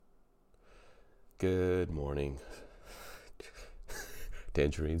Good morning,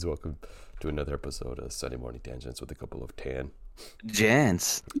 Tangerines. Welcome to another episode of Sunday Morning Tangents with a couple of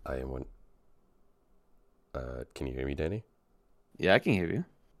Gents. I am one. Can you hear me, Danny? Yeah, I can hear you.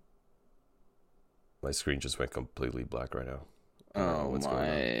 My screen just went completely black right now. I don't know Oh what's going on.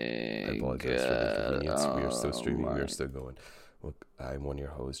 I my apologize for the god. inconvenience. We are still Oh streaming. We my. are still going. Look, I'm one of your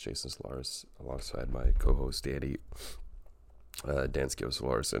hosts, Jason Solaris, alongside my co-host, Danny Danskio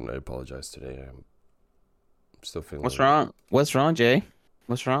Solaris, and I apologize today. I'm still What's feeling. wrong? What's wrong, Jay?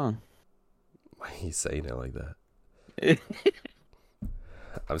 What's wrong? Why are you saying it like that?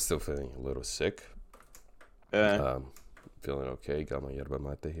 I'm still feeling a little sick. uh, Feeling okay. Got my yerba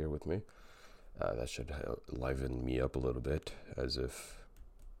mate here with me. That should liven me up a little bit, as if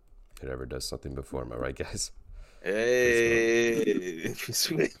it ever does something before. Am I right, guys? hey,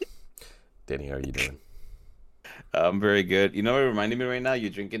 sweet. Danny, how are you doing? I'm very good. You know what reminding me right now?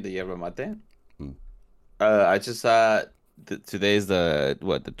 You drinking the yerba mate? Mm. I just saw today's the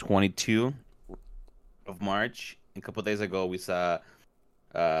 22 of March. A couple days ago, we saw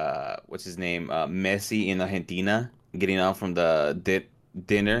what's his name? Messi in Argentina getting out from the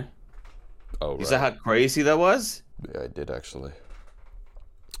dinner. Oh, You saw right. how crazy that was? Yeah, I did actually.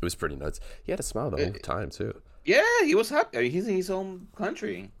 It was pretty nuts. He had a smile the Uh, whole time too. Yeah, he was happy. I mean, he's in his own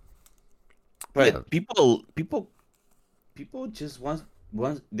country. Yeah, But people just want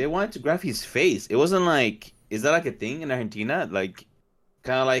they wanted to grab his face. It wasn't like, is that like a thing in Argentina? Like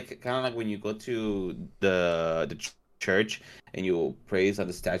kind of like when you go to the church and you praise at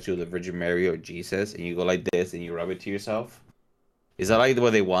the statue of the Virgin Mary or Jesus and you go like this and you rub it to yourself. Is that like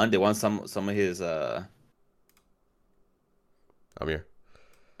what they want? They want some of his I'm here.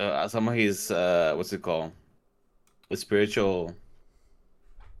 what's it called? The spiritual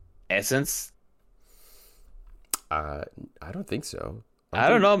essence. Uh, I don't think so. I I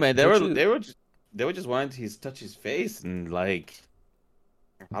don't think. know, man. They Don't were you? they were just they were just wanting to touch his face and like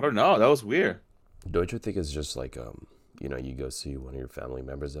I don't know. That was weird. Don't you think it's just like you go see one of your family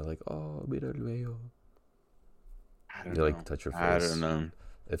members. They're like, oh, mira luego. I don't They like know. touch your I don't face. know.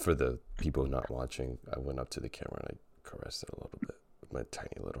 And for the people not watching, I went up to the camera and I caressed it a little bit with my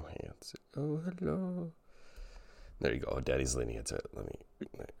tiny little hands. Oh, hello. There you go. Daddy's leaning into it.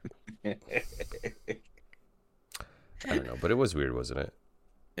 I don't know, but it was weird, wasn't it?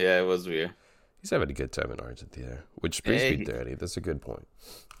 Yeah, it was weird. He's having a good time in Argentina, which brings me, Hey, Daddy. That's a good point.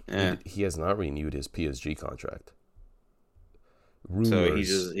 yeah. He has not renewed his PSG contract. So he Rumors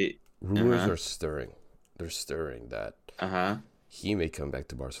just he, rumors uh-huh. are stirring. They're stirring that Uh-huh. he may come back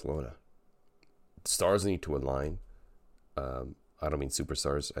to Barcelona. Stars need to align. I don't mean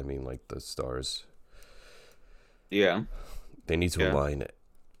superstars. I mean like the stars. Yeah. They need to Yeah. align.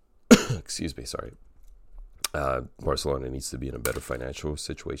 Excuse me. Sorry. Barcelona needs to be in a better financial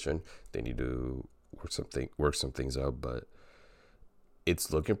situation. They need to work some things out, but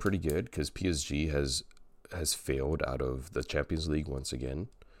it's looking pretty good because PSG has failed out of the Champions League once again.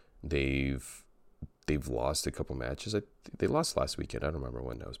 They've lost a couple matches. They lost last weekend. I don't remember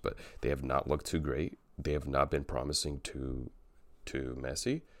when that was, but they have not looked too great. They have not been promising to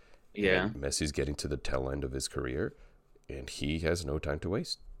Messi, Yeah. and Messi's getting to the tail end of his career, and he has no time to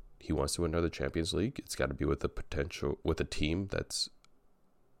waste. He wants to win another Champions League. It's got to be with a team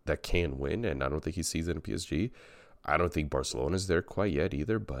that can win, and I don't think he sees it in PSG. I don't think Barcelona's there quite yet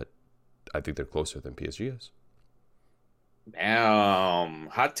either, but I think they're closer than PSG is.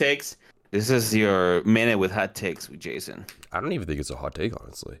 Hot takes. This is your minute with hot takes with Jason. I don't even think it's a hot take,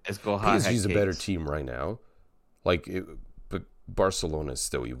 honestly. Let's go hot PSG's a better takes. team right now, but Barcelona is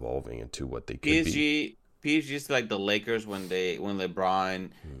still evolving into what they could be. PSG is like the Lakers when LeBron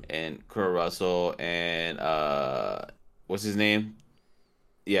Hmm. and Kurt Russell and what's his name?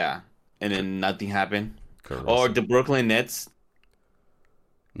 Yeah. And then nothing happened. Kurt Or Russell. the Brooklyn Nets.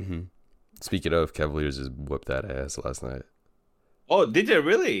 Mm-hmm. Speaking of, Cavaliers just whipped that ass last night. Oh, did they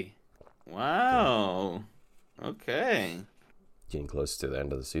really? Yeah. Wow. Okay. Getting close to the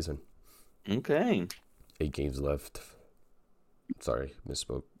end of the season. Okay. 8 games left. Sorry,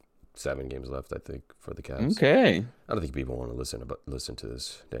 misspoke. 7 games left, I think, for the Cavs. Okay. I don't think people want to listen to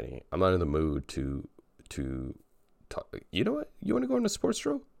this, Danny. I'm not in the mood to talk. You know what? You want to go on a sports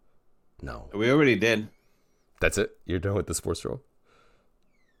show? No. We already did. That's it. You're done with the sports show.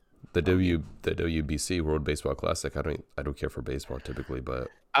 The WBC World Baseball Classic. I don't care for baseball typically, but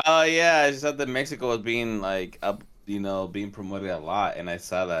Oh yeah, I just thought that Mexico was being like up, being promoted a lot, and I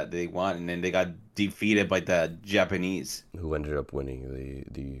saw that they won, and then they got defeated by the Japanese. who ended up winning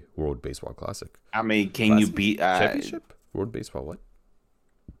the World Baseball Classic? I mean, can you Classic? beat? Championship? World Baseball what?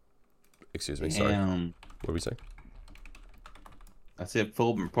 Excuse me, sorry. Damn. What were we saying? That's it.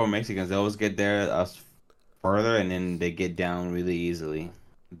 Full poor Mexicans. They always get there us further, and then they get down really easily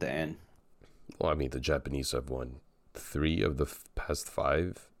at the end. Well, I mean, the Japanese have won 3 of the past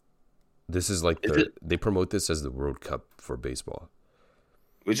 5. This is like Is it? they promote this as the World Cup for baseball.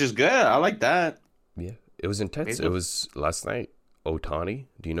 Which is good. I like that. Yeah, it was intense. It Baseball. was last night. Otani,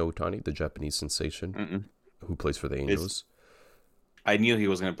 do you know Otani, the Japanese sensation Mm-mm. who plays for the Angels? I knew he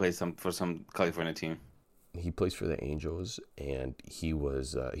was gonna play for some California team. He plays for the Angels, and he's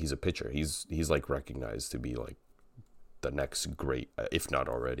a pitcher. He's like recognized to be like the next great, if not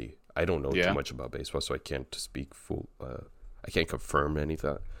already. I don't know too Yeah. much about baseball, so I can't speak full. I can't confirm any of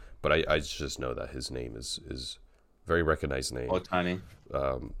that, but I just know that his name is very recognized name. Otani.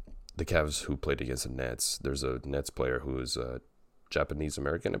 The Cavs who played against the Nets. There's a Nets player who is Japanese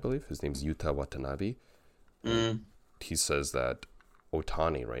American, I believe. His name's Yuta Watanabe. Mm. He says that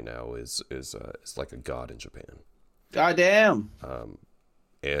Otani right now is like a god in Japan. God damn.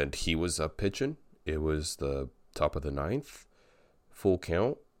 And he was up pitching. It was the top of the 9th, full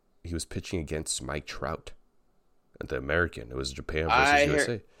count. He was pitching against Mike Trout, the American. It was Japan versus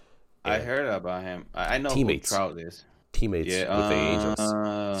USA. I And heard about him. I know teammates. who Trout is. Teammates Yeah. with the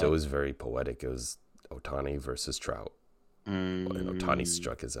Angels. So it was very poetic. It was Otani versus Trout. And Otani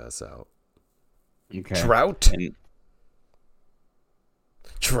struck his ass out. Okay. Trout? And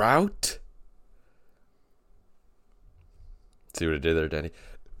Trout? See what I did there, Danny?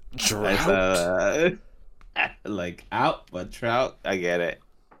 Trout? like out, but Trout. I get it.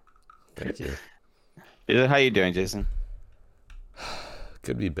 Thank you. How you doing, Jason?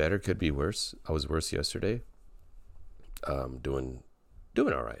 Could be better, could be worse. I was worse yesterday. Doing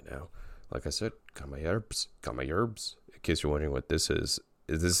all right now. Like I said, got my herbs. In case you're wondering what this is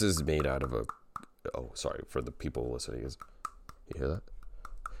made out of a. Oh, sorry for the people listening. You hear that?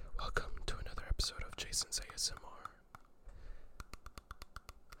 Welcome to another episode of Jason's ASMR.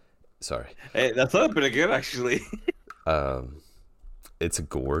 Sorry. Hey, that sounded pretty good, actually. It's a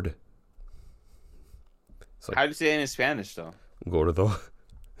gourd. It's like How do you say it in Spanish, though? gordo.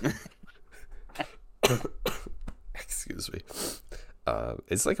 Excuse me.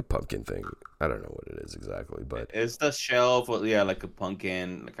 It's like a pumpkin thing. I don't know what it is exactly, but It's the shell for like a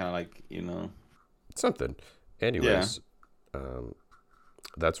pumpkin, kind of like something. Anyways,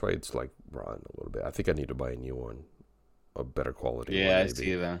 that's why it's like rotten a little bit. I think I need to buy a new one, a better quality. Yeah, one, I maybe.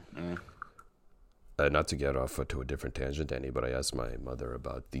 see that. Yeah. Not to get off to a different tangent, Danny, but I asked my mother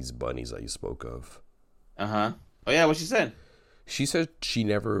about these bunnies that you spoke of. Oh yeah, what she said? She said she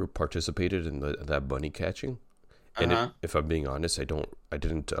never participated in that bunny catching. And if I'm being honest, I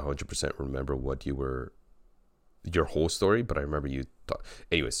didn't 100% remember what your whole story, but I remember you thought.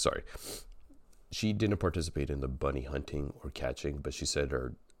 Anyways, sorry. She didn't participate in the bunny hunting or catching, but she said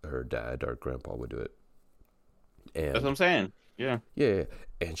her dad or grandpa would do it. And That's what I'm saying. Yeah. yeah,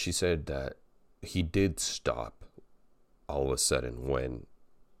 and she said that he did stop all of a sudden when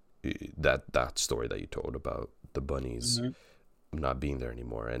that story that you told about the bunnies not being there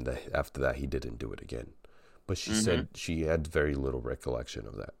anymore, and after that he didn't do it again. But she said she had very little recollection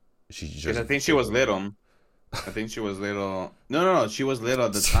of that. She just I think she was little. I think she was little. No. She was little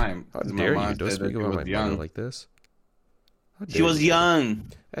at the time. How 'Cause dare mom you? Don't said that speak she about was my mother like this. How She dare was you?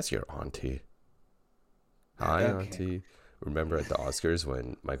 young. That's your auntie. Hi, Okay. auntie. Remember at the Oscars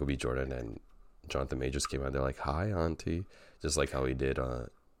when Michael B. Jordan and Jonathan Majors came out? They're like, "Hi, auntie," just like how he did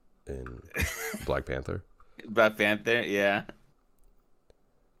in Black Panther. Black Panther, yeah.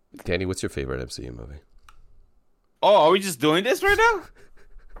 Danny, what's your favorite MCU movie? Oh, are we just doing this right now?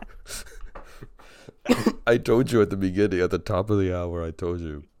 I told you at the beginning, at the top of the hour, I told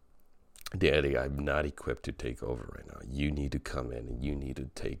you, Danny, I'm not equipped to take over right now. You need to come in and you need to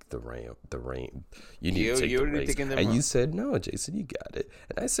take the reign. You need to take the reins. And you said, no, Jason, you got it.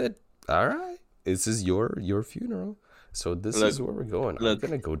 And I said, all right, this is your funeral. So this is where we're going. I'm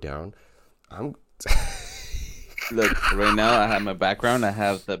going to go down. Look, right now I have my background. I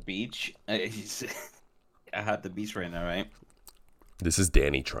have the beach. I have the beach right now, right? This is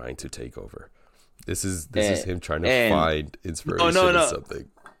Danny trying to take over. This is him trying to find inspiration in something.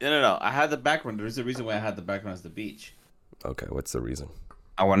 No. I have the background. There's a reason why I had the background as the beach. Okay, what's the reason?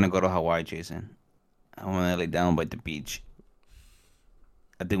 I want to go to Hawaii, Jason. I want to lay down by the beach.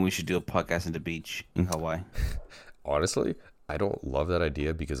 I think we should do a podcast on the beach in Hawaii. Honestly, I don't love that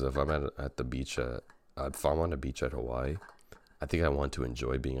idea because if I'm at the beach, if I'm on a beach at Hawaii, I think I want to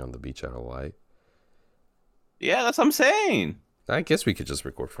enjoy being on the beach at Hawaii. Yeah, that's what I'm saying. I guess we could just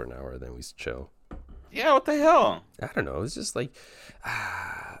record for an hour, then we chill. Yeah, what the hell? I don't know. It's just like,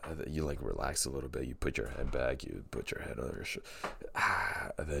 you like relax a little bit. You put your head back. You put your head on your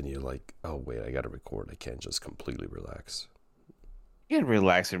and then you're like, oh wait, I got to record. I can't just completely relax. You can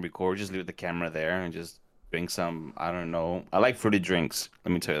relax and record. Just leave the camera there and just drink some. I don't know. I like fruity drinks.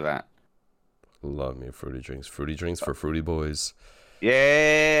 Let me tell you that. Love me fruity drinks. Fruity drinks for fruity boys.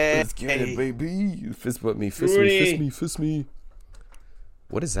 Yeah. Let's get it, baby. Fist bump me, fist me, Fruity. fist me, fist me.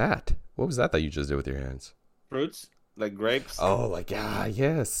 What is that? What was that you just did with your hands? Fruits like grapes. Oh, like,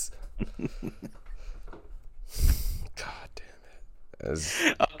 yes. God damn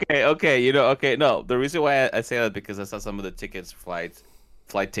it. Okay. Okay. No, the reason why I say that because I saw some of the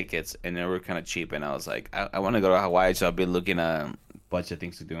flight tickets, and they were kind of cheap, and I was like, I want to go to Hawaii, so I've been looking at a bunch of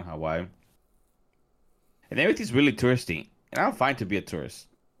things to do in Hawaii, and everything's really touristy, and I'm fine to be a tourist.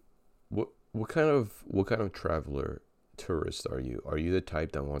 What kind of traveler tourist are you? Are you the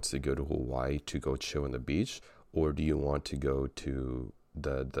type that wants to go to Hawaii to go chill on the beach, or do you want to go to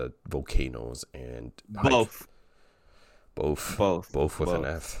the volcanoes and Both. Both with an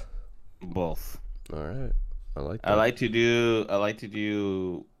F. Both. All right. I like that. I like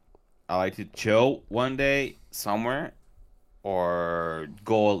to chill one day somewhere, or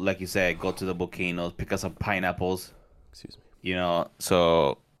go, like you said, go to the volcanoes, pick up some pineapples. Excuse me.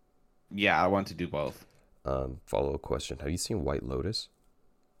 So yeah, I want to do both. Follow-up question. Have you seen White Lotus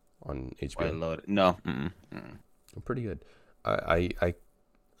on HBO? White Lotus. No. Pretty good. I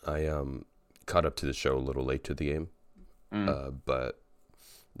caught up to the show a little late to the game. But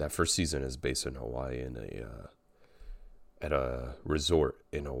that first season is based in Hawaii at a resort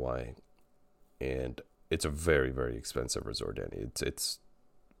in Hawaii, and it's a very, very expensive resort. Danny, it's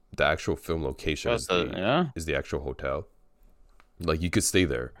the actual film location is the actual hotel. Like, you could stay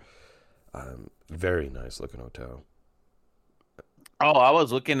there. Very nice looking hotel. Oh, I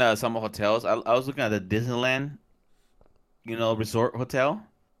was looking at some hotels. I was looking at the Disneyland, resort hotel.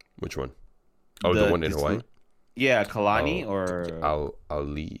 Which one? Oh, the one in Hawaii. Yeah, Kalani or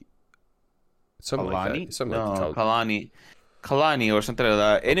Ali. Something Kalani? like that. Something like that. Kalani or something like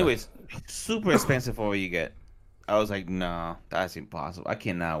that. Anyways, super expensive for what you get. I was like, no, that's impossible. I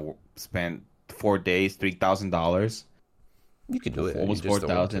cannot spend 4 days, $3,000. You can do it. Almost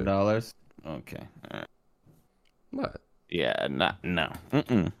 $4,000. Okay. All right. What? Yeah, no.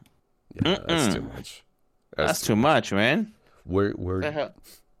 Yeah, that's too much. That's too much, man.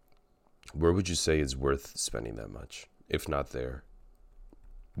 Where would you say is worth spending that much, if not there?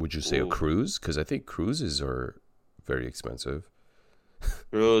 Would you say a cruise? Because I think cruises are very expensive.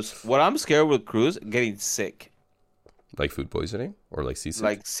 Cruise. What I'm scared with cruise, getting sick. Like food poisoning or like seasick?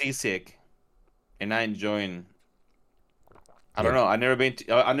 Like seasick, and not enjoying. I don't know. I've never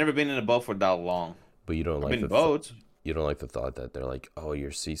been in a boat for that long. But you don't I've like been the in boats. You don't like the thought that they're like, oh,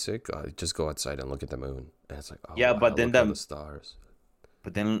 you're seasick? Just go outside and look at the moon. And it's like, oh, yeah, wow, but then look at the stars.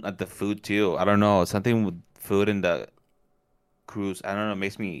 But then at the food too. I don't know. Something with food in the cruise. I don't know.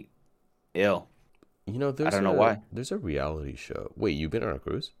 Makes me ill. I don't know why. There's a reality show. Wait, you've been on a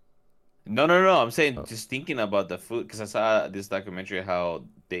cruise? No. I'm saying just thinking about the food, because I saw this documentary how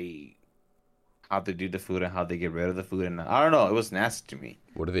they do the food and how they get rid of the food, and I don't know. It was nasty to me.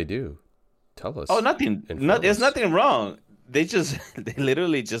 What do they do? Tell us. Oh, nothing. There's nothing wrong. They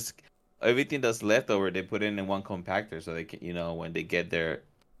literally just everything that's left over, they put it in one compactor so they can, when they get to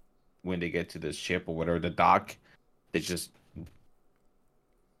the ship or whatever, the dock, they just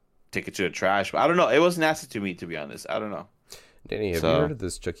take it to the trash. But I don't know. It was nasty to me, to be honest. I don't know. Danny, have you heard of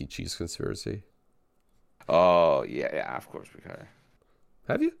this Chuck E. Cheese conspiracy? Oh, yeah, of course we heard.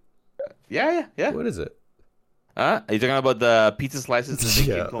 Have you? Yeah. What is it? Are you talking about the pizza slices that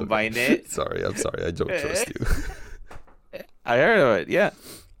they can combine it? Sorry. I don't trust you. I heard of it, yeah.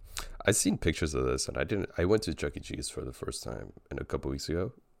 I seen pictures of this, and I went to Chuck E. Cheese for the first time a couple weeks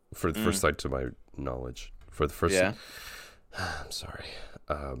ago. For the first time, to my knowledge. For the first time. I'm sorry.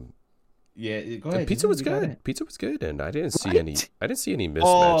 Yeah, go ahead. Pizza was good. Pizza was good, and I didn't see any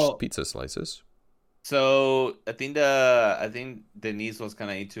mismatched pizza slices. So I think Denise was kind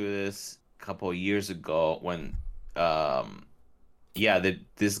of into this a couple of years ago when,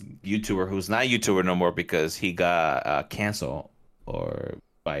 this YouTuber who's not a YouTuber no more because he got canceled or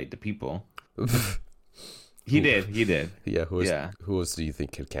by the people. He did. Yeah. Who else do you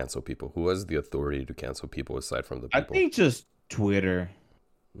think could cancel people? Who has the authority to cancel people aside from the people? I think just Twitter.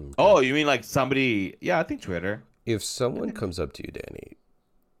 Okay. Oh, you mean like somebody? Yeah, I think Twitter. If someone comes up to you, Danny,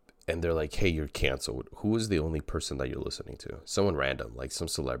 and they're like, hey, you're canceled, who is the only person that you're listening to? Someone random, like some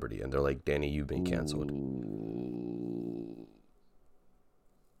celebrity, and they're like, Danny, you've been canceled.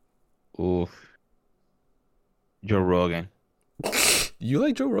 Ooh. Joe Rogan. You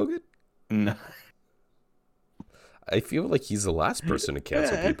like Joe Rogan? No. I feel like he's the last person to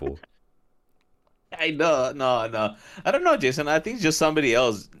cancel people. I know, no. I don't know, Jason. I think just somebody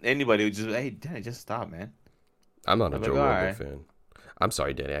else, anybody would just, hey, Danny, just stop, man. I'm not a Joe Rogan fan. I'm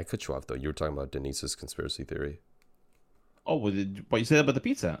sorry, Danny. I cut you off though. You were talking about Denise's conspiracy theory. Oh, what you said about the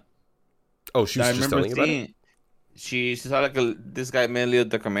pizza? Oh, she was I just remember telling you about it. seeing she saw like this guy made a little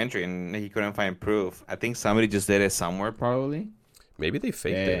documentary and he couldn't find proof. I think somebody just did it somewhere probably. Maybe they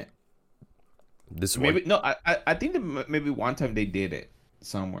faked Yeah. it. This one. Maybe no. I think that maybe one time they did it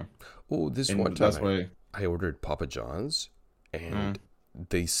somewhere, Oh, this and one that's time why. I ordered Papa John's, and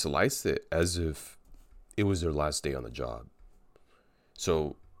they sliced it as if it was their last day on the job.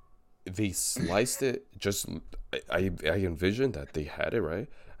 So they sliced it just. I envisioned that they had it right,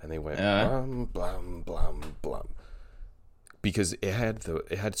 and they went blum blum blum blum. Because it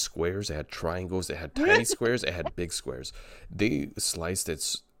had squares, it had triangles, it had tiny squares, it had big squares. They sliced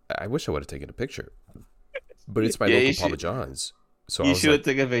it. I wish I would have taken a picture, but it's my local Papa John's. So You should have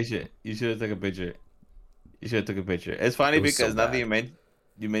taken a picture. You should have taken a picture. You should have took a picture. It's funny It was because so now that bad.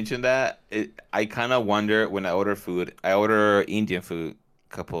 you mentioned that, I kind of wonder when I order food. I order Indian food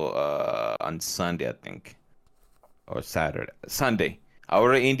couple on Sunday, I think, or Sunday. I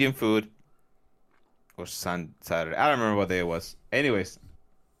order Indian food or Saturday. I don't remember what day it was. Anyways,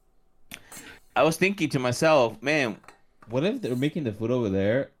 I was thinking to myself, man, What if they're making the food over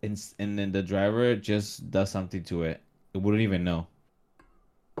there, and then the driver just does something to it? It wouldn't even know.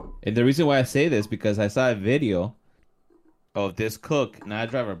 And the reason why I say this because I saw a video of this cook, not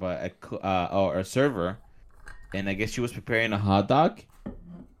a driver, but or a server, and I guess she was preparing a hot dog,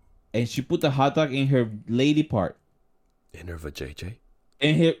 and she put the hot dog in her lady part, In her vajayjay.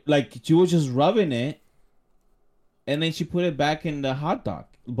 and like she was just rubbing it, and then she put it back in the hot dog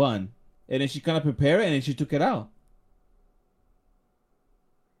bun, and then she kind of prepared it, and then she took it out.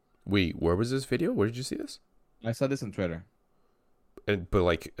 Wait, where was this video? Where did you see this? I saw this on Twitter. But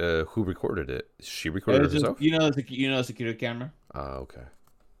like, who recorded it? She It recorded it was just, herself. the security camera. Okay.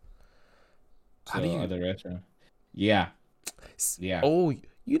 So How do you? at the restaurant. Yeah. Yeah. Oh,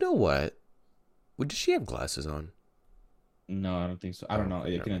 you know what? Well, does she have glasses on? No, I don't think so. I don't know.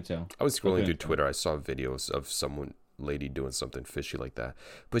 I couldn't tell. I was scrolling through tell. Twitter. I saw videos of someone lady doing something fishy like that,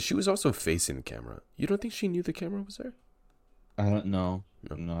 but she was also facing the camera. You don't think she knew the camera was there? I don't know.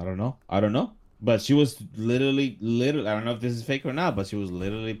 No. No, I don't know. But she was literally. I don't know if this is fake or not, but she was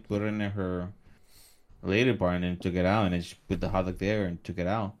literally putting in her lady bar and then took it out, and then she put the hot dog there and took it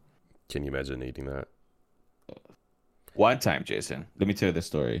out. Can you imagine eating that? one time, Jason. Let me tell you the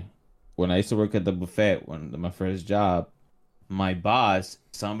story. When I used to work at the buffet, when my first job, my boss,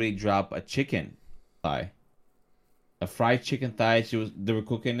 somebody dropped a chicken thigh, a fried chicken thigh. They were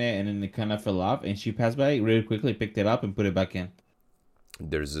cooking it, and then it kind of fell off, and she passed by really quickly, picked it up, and put it back in.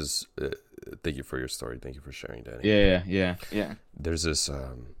 There's this. Thank you for your story. Thank you for sharing, Danny. Yeah. There's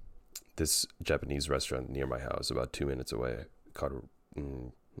this Japanese restaurant near my house, about 2 minutes away, called.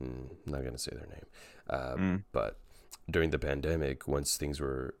 Not gonna say their name, but during the pandemic, once things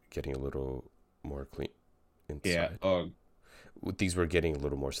were getting a little more clean inside, things were getting a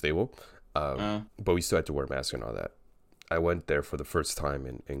little more stable, but we still had to wear masks and all that. I went there for the first time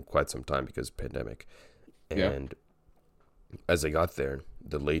in quite some time because of pandemic, and as I got there,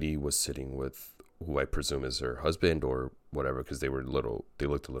 the lady was sitting with who I presume is her husband or whatever, because they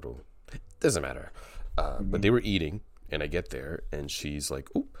looked a little, doesn't matter, but they were eating. And I get there, and she's like,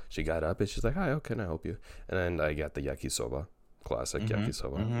 "Oh!" She got up, and she's like, "Hi, how can I help you?" And then I got the yakisoba, classic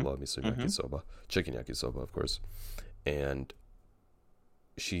yakisoba. Love me some yakisoba, chicken yakisoba, of course. And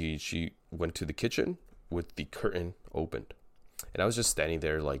she went to the kitchen with the curtain opened, and I was just standing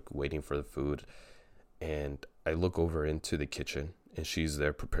there like waiting for the food. And I look over into the kitchen, and she's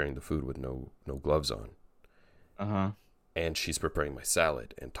there preparing the food with no gloves on. And she's preparing my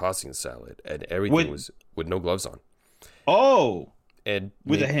salad and tossing the salad, and everything was with no gloves on. Oh, And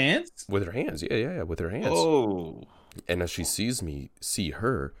with the hands? With her hands, yeah, with her hands. Oh, And as she see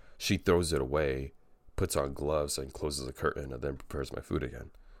her, she throws it away, puts on gloves, and closes the curtain, and then prepares my food again.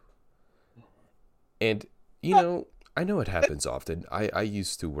 And I know it happens often. I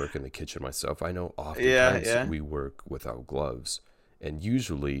used to work in the kitchen myself. I know oftentimes we work without gloves, and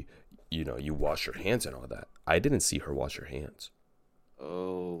usually, you wash your hands and all that. I didn't see her wash her hands.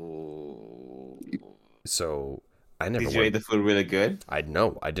 oh. So I never. Did you eat the food really good? I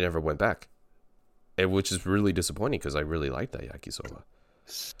know. I never went back, which is really disappointing because I really like that yakisoba.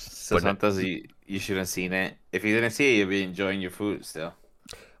 So sometimes you shouldn't have seen it. If you didn't see it, you'd be enjoying your food still.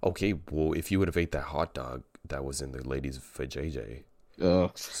 Okay, well, if you would have ate that hot dog that was in the lady's vajayjay.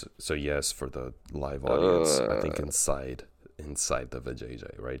 So yes, for the live audience, I think inside the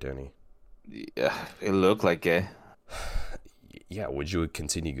vajayjay, right, Danny? Yeah, it looked like it. Yeah, would you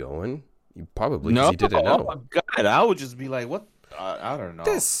continue going? You probably, because you didn't know. Oh my God, I would just be like, what? I don't know.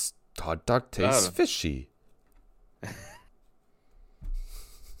 This hot dog tastes fishy.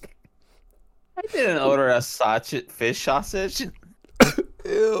 I didn't order a fish sausage.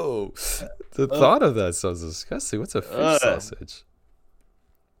 Ew. The thought of that sounds disgusting. What's a fish sausage?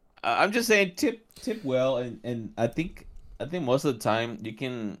 I'm just saying, Tip well, and I think most of the time you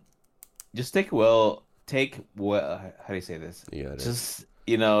can just take well. How do you say this? Yeah, Just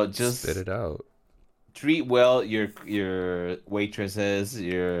spit it out. treat well your waitresses,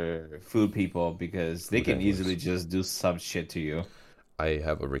 your food people, because they Food can handlers. easily just do some shit to you. I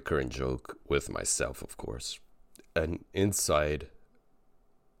have a recurrent joke with myself, of course, and inside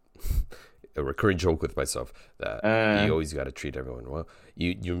a recurring joke with myself that you always got to treat everyone well.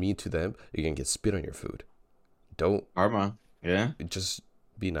 You're mean to them, you're gonna get spit on your food. Don't Karma. Yeah. just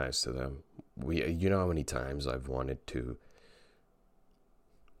be nice to them. You know how many times I've wanted to.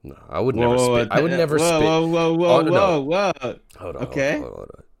 No, I would never spit. I would never spit. Whoa, Oh, no. whoa. Hold on, Okay. hold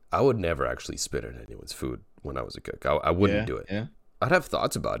on. I would never actually spit on anyone's food when I was a cook. I wouldn't do it. Yeah. I'd have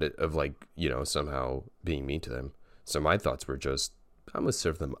thoughts about it of like, somehow being mean to them. So my thoughts were just, I'm going to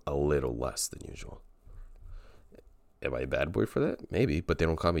serve them a little less than usual. Am I a bad boy for that? Maybe, but they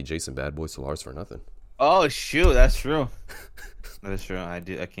don't call me Jason Bad Boy Solars for nothing. oh shoot, that's true. That is true. I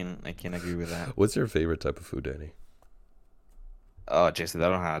can agree with that. What's your favorite type of food, Danny? Oh, Jason, I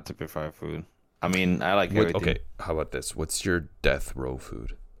don't have to prefer food. I mean, I like everything. Okay, how about this? What's your death row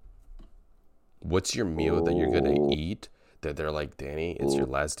food? What's your meal that you're going to eat that they're like, Danny, it's your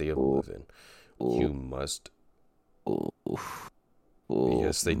last day of living. You must.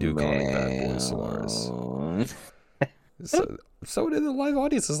 Yes, they do call me Bad Boy Solaris. So someone in the live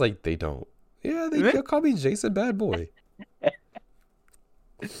audience is like, they don't. Yeah, they'll call me Jason Bad Boy.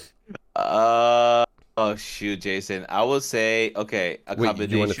 Oh shoot, Jason. I will say, okay, a Wait,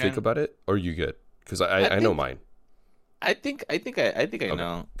 combination. you want to think about it, or you good? Because I know mine. I think I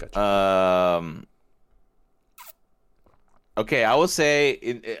know. Gotcha. Okay, I would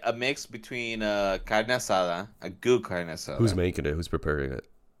say a mix between carne asada, a good carne asada. Who's making it? Who's preparing it?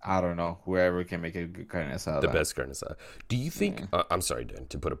 I don't know. Whoever can make a good carne asada. The best carne asada. Do you think? I'm sorry, Dan,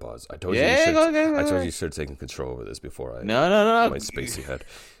 to put a pause. I told Yeah, you. go ahead. I told you should take control over this before I. No. My spacey head.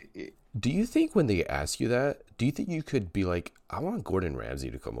 Do you think when they ask you that, do you think you could be like, I want Gordon Ramsay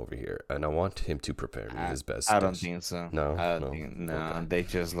to come over here and I want him to prepare me his best I don't dish." think so. No, I don't no. think no. Okay. They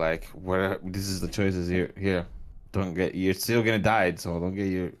just like this is the choices here. Here, you're still gonna die, so don't get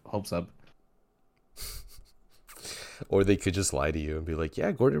your hopes up. Or they could just lie to you and be like,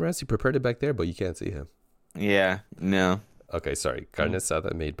 yeah, Gordon Ramsay prepared it back there, but you can't see him. Yeah, no, Okay, sorry. Carne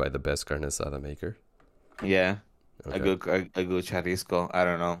asada made by the best carne asada maker. yeah, Okay. a good charisco. I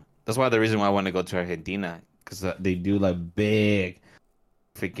don't know. That's why the reason why I want to go to Argentina, because They do like big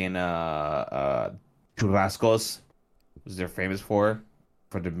freaking churrascos, which they're famous for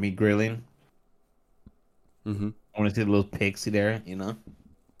the meat grilling. Mm-hmm. I want to see the little pigs there.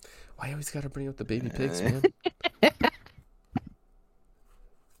 Why you always gotta bring up the baby pigs, man?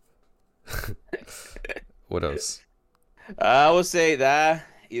 What else? I would say that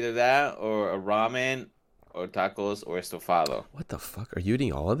either that or a ramen or tacos or estofado. What the fuck? Are you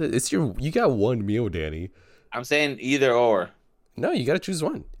eating all of it? You got one meal, Danny. I'm saying either or. No, you gotta choose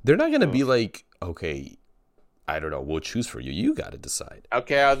one. They're not gonna be like, okay, I don't know, we'll choose for you. You gotta decide.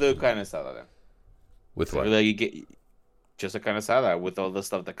 Okay, I'll do carne asada then. With So what? like you get just a carne asada with all the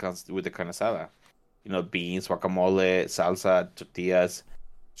stuff that comes with the carne asada. Beans, guacamole, salsa, tortillas,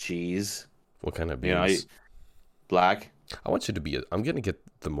 cheese. What kind of You know, beans? black. I want you to be. I'm gonna get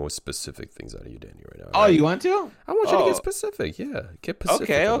the most specific things out of you, Danny, right now. Oh, you want to? I want you to Oh. get specific. Yeah, get specific.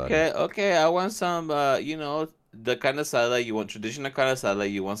 Okay, about it. okay. I want some. The carne asada. You want traditional carne asada.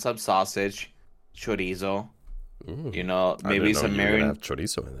 You want some sausage, chorizo. Mm. Maybe I didn't know some you were gonna marin. have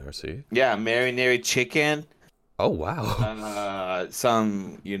chorizo in there. See? Yeah, marinated chicken. Oh wow.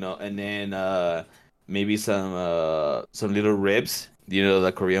 Some. And then maybe some little ribs.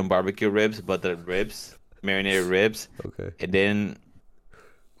 The Korean barbecue ribs, but the ribs, marinated ribs. Okay. And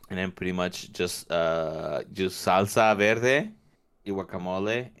then pretty much just salsa verde, your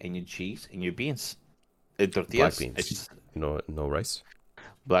guacamole, and your cheese and your beans, and tortillas. Black beans. It's No rice.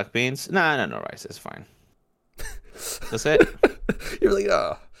 black beans. Nah, no rice. It's fine. That's it. You're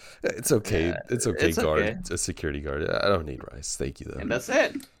like, it's okay. Yeah, it's okay, it's guard. okay. It's a security guard. I don't need rice. Thank you, though. And that's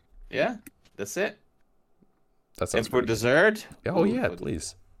it. Yeah, that's it. That sounds And for pretty good. dessert. Oh yeah, for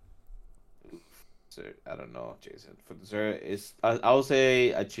please. dessert, I don't know, Jason. For dessert, I'll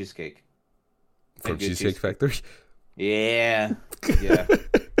say a cheesecake. From good Cheesecake cheesecake. Factory. Yeah, yeah.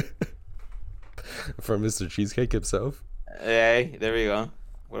 From Mr. Cheesecake himself. Hey, there we go.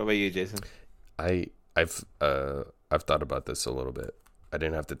 What about you, Jason? I've thought about this a little bit. I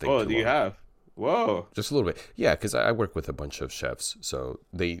didn't have to think. Oh, too do you long. have? Whoa. Just a little bit. Yeah, because I work with a bunch of chefs, so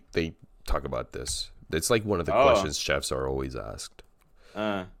they talk about this. It's like one of the Oh. questions chefs are always asked.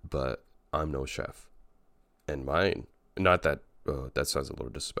 Uh, But I'm no chef, and mine. Not that that sounds a little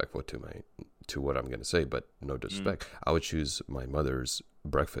disrespectful to what I'm gonna say, but no disrespect. I would choose my mother's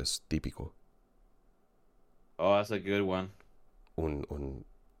breakfast típico. oh, that's a good one. Un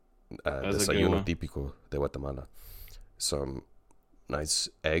That's a good desayuno one. típico de Guatemala. Some nice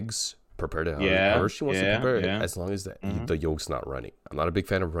eggs. Prepared it Yeah, however she wants to yeah, prepare it, yeah. as long as Mhm. the yolk's not running. I'm not a big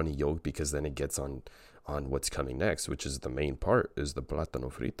fan of runny yolk because then it gets on what's coming next, which is the main part, is the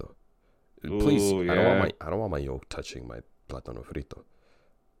plátano frito. Please, Ooh, I don't want yeah. my yolk touching my plátano frito.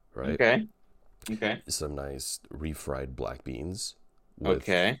 Right? Okay. Okay. Some nice refried black beans with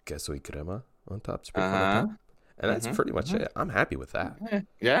Okay. queso y crema on top, sprinkled on Uh-huh. top. And that's pretty much it. I'm happy with that.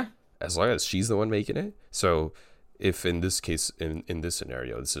 Yeah. As long as she's the one making it. So if in this case, in this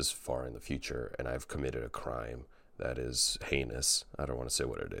scenario, this is far in the future and I've committed a crime that is heinous. I don't want to say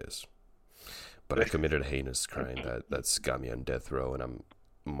what it is. But I committed a heinous crime that's got me on death row and I'm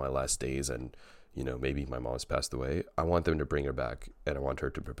in my last days and, you know, maybe my mom's passed away. I want them to bring her back and I want her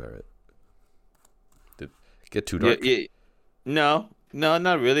to prepare it. Did it get too dark? No,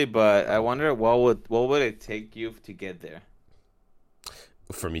 not really. But I wonder what would it take you to get there?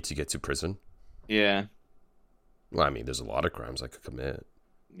 For me to get to prison? Yeah. Well, I mean, there's a lot of crimes I could commit.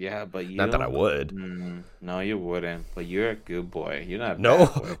 Yeah, but you. Not that I would. No, you wouldn't. But you're a good boy. You're not. A No.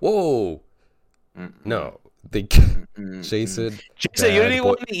 bad boy. Whoa. Mm-mm. No. They Mm-mm. Jason. Jason, you bad don't even boy-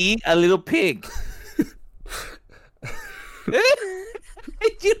 want to eat a little pig.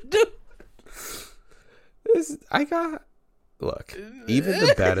 You do. Look, even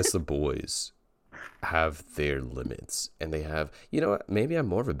the baddest of boys have their limits, and they have. You know what? Maybe I'm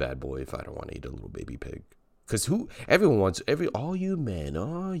more of a bad boy if I don't want to eat a little baby pig. Cause everyone wants all you men,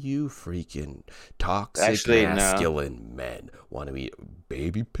 all you freaking toxic Actually, no. masculine men want to eat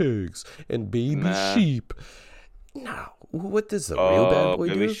baby pigs and baby Nah. sheep. No, what does the real bad boy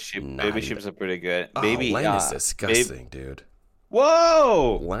baby do? sheep. Not Baby even. sheeps are pretty good. Oh, Baby lamb is disgusting, dude.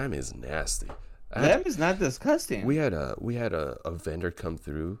 Whoa! Lamb is nasty. Lamb is not disgusting. We had a vendor come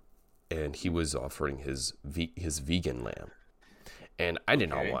through, and he was offering his vegan lamb, and I did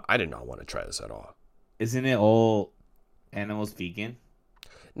not want to try this at all. Isn't it all animals vegan?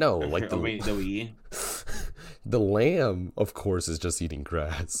 No, like that we eat? the lamb, of course, is just eating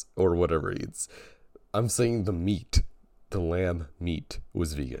grass or whatever it eats. I'm saying the meat, the lamb meat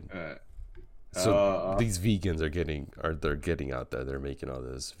was vegan. So these vegans are getting out there. They're making all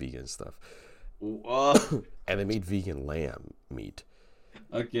this vegan stuff, and they made vegan lamb meat.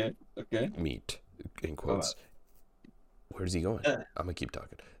 Okay. Meat in quotes. Where's he going? I'm gonna keep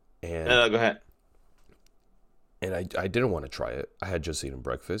talking. And Go ahead. And I didn't want to try it. I had just eaten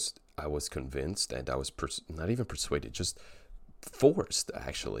breakfast. I was convinced, and I was not even persuaded, just forced,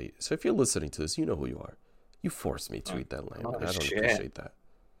 actually. So if you're listening to this, you know who you are. You forced me to eat that lamb, and I don't appreciate that.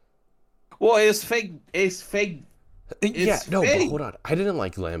 Well, it's fake. It's fake. But fake. hold on. I didn't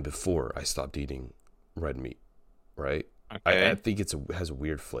like lamb before I stopped eating red meat, right? Okay. I think it has a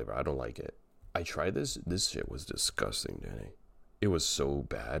weird flavor. I don't like it. I tried this. This shit was disgusting, Danny. It was so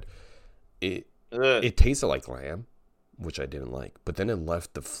bad. It tasted like lamb, which I didn't like, but then it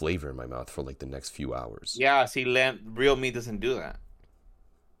left the flavor in my mouth for like the next few hours. Yeah, see, real meat doesn't do that.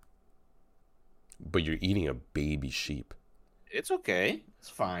 But you're eating a baby sheep. It's okay. It's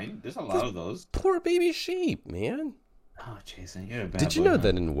fine. There's a lot of those. Poor baby sheep, man. Oh, Jason, you're a bad Did you boy, know man.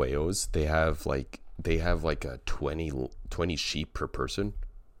 that in Wales they have like a 20 sheep per person?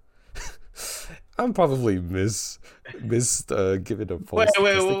 I'm probably giving a false statistic.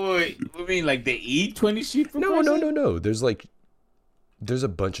 Wait. You mean like they eat 20 sheep per person? No. There's a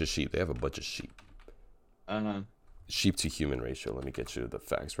bunch of sheep. They have a bunch of sheep. Sheep to human ratio. Let me get you the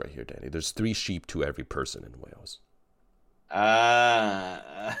facts right here, Danny. There's 3 sheep to every person in Wales.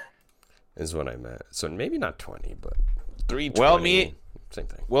 Is what I meant. So maybe not 20, but 320. Well, meat. Same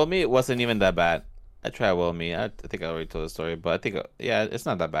thing. Well, meat wasn't even that bad. I tried well meat. I think I already told the story, but I think it's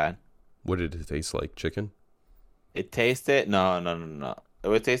not that bad. What did it taste like? Chicken? It tasted no. It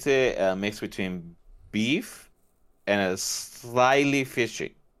would taste a mix between beef and a slightly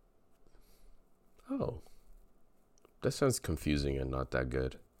fishy. Oh. That sounds confusing and not that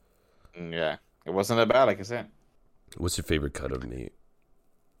good. Yeah, it wasn't that bad, like I said. What's your favorite cut of meat?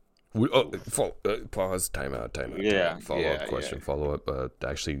 Pause. Time out. Yeah. Follow-up question. Yeah. Follow-up.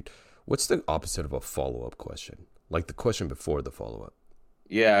 Actually, what's the opposite of a follow-up question? Like the question before the follow-up.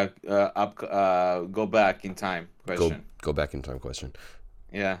 Yeah. Go back in time. Question. Go back in time question.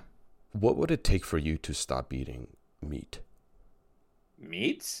 Yeah. What would it take for you to stop eating meat?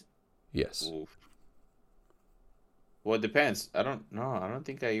 Meat? Yes. Oof. Well, it depends. I don't know. I don't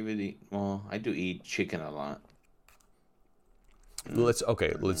think I even eat. Well, I do eat chicken a lot. Let's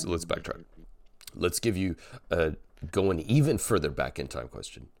backtrack. Let's give you a going even further back in time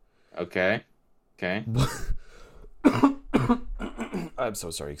question. Okay. Okay. I'm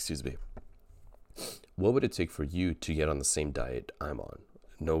so sorry. Excuse me. What would it take for you to get on the same diet I'm on?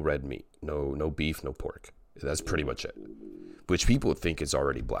 No red meat, no beef, no pork. That's pretty much it. Which people think is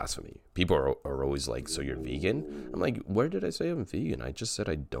already blasphemy. People are always like, so you're vegan? I'm like, where did I say I'm vegan? I just said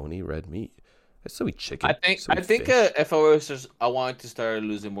I don't eat red meat. I still eat chicken. I think if I wanted to start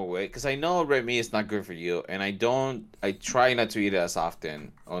losing more weight, because I know red meat is not good for you, and I try not to eat it as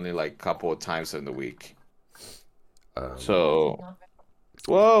often, only like a couple of times in the week. So,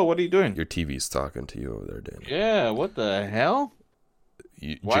 whoa, what are you doing? Your TV's talking to you over there, Danny. Yeah, what the hell?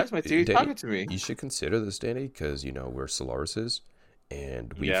 Why is my TV talking to me? You should consider this, Danny, because we're Solarises,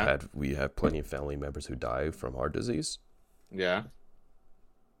 and we have plenty of family members who die from heart disease. Yeah,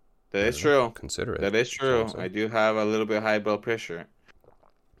 that is true. Consider it. That is true. I do have a little bit of high blood pressure.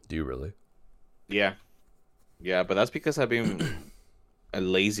 Do you really? Yeah, but that's because I've been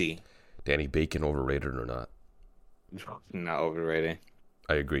lazy. Danny, bacon overrated or not? Not overrated.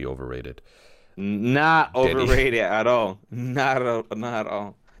 I agree, overrated. Not overrated at all. Not at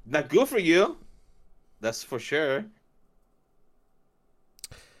all. Not good for you. That's for sure.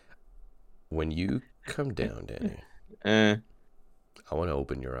 When you come down, Danny, I want to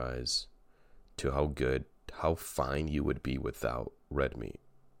open your eyes to how fine you would be without red meat.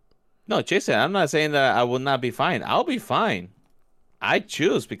 No, Jason, I'm not saying that I will not be fine. I'll be fine. I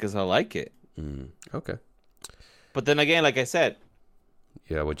choose because I like it. Okay. But then again, like I said,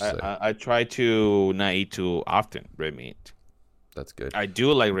 yeah, what'd you say? I try to not eat too often red meat. That's good. I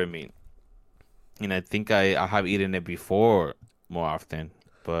do like red meat, and I think I have eaten it before more often.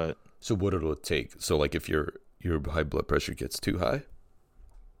 But so what it'll take? So like if your high blood pressure gets too high,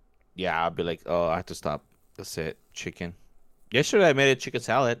 yeah, I'll be like, oh, I have to stop. That's it. Chicken. Yesterday I made a chicken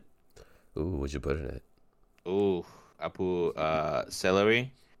salad. Ooh, what'd you put in it? Ooh, I put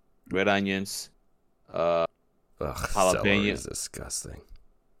celery, red onions, jalapeno. Celery is disgusting.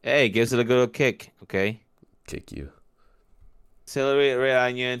 Hey, gives it a good kick. Okay. Kick you. Celery, red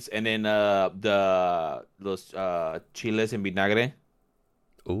onions, and then those chiles en vinagre.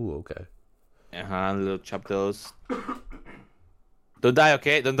 Ooh, okay. Little chop those. Don't die,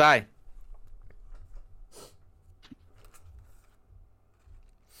 okay? Don't die.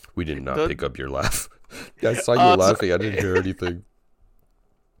 We did not pick up your laugh. I saw you laughing. I didn't hear anything.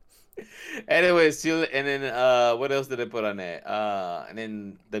 Anyways, and then what else did I put on it? And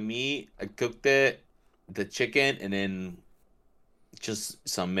then the meat, I cooked it, the chicken, and then just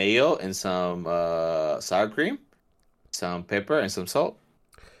some mayo and some sour cream, some pepper, and some salt.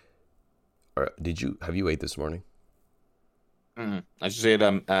 Have you ate this morning? I just ate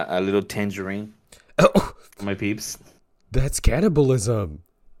a little tangerine. Oh, for my peeps. That's cannibalism.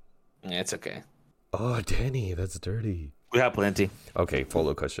 Yeah, it's okay. Oh, Danny, that's dirty. We have plenty. Okay,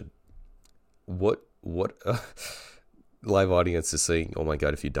 follow question. What live audience is saying, oh my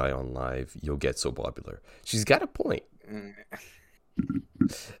god, if you die on live, you'll get so popular. She's got a point.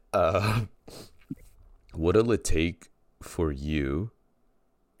 What'll it take for you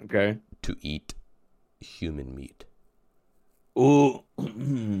to eat human meat? Ooh,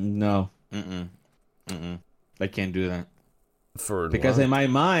 no. I can't do that. Because in my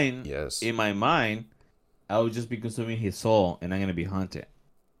mind, I would just be consuming his soul, and I'm gonna be haunted.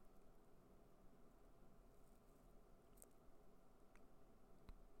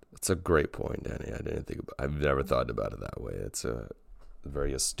 That's a great point, Danny. I've never thought about it that way. It's a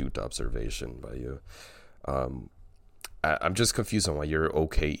very astute observation by you. I'm just confused on why you're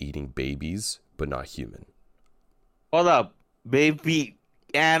okay eating babies, but not human. Hold up. Baby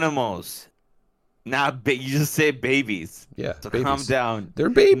animals. You just say babies. Yeah, so babies. Calm down. They're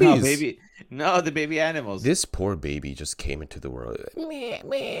babies. No, the baby animals. This poor baby just came into the world.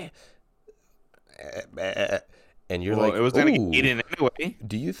 And you're like, it was gonna get eaten anyway.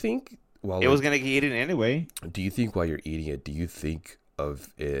 Do you think it was gonna get eaten anyway? Do you think while you're eating it, do you think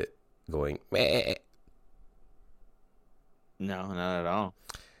of it going meh? No, not at all.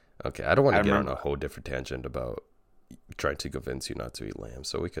 Okay, I don't want to get on a whole different tangent about trying to convince you not to eat lamb,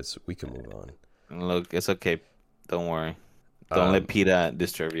 so we can move on. Look, it's okay. Don't worry. Don't let PETA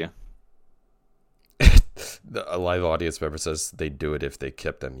disturb you. A live audience member says they'd do it if they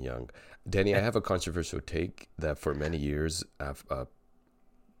kept them young. Danny, I have a controversial take that for many years,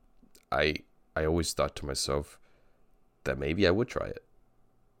 I always thought to myself that maybe I would try it.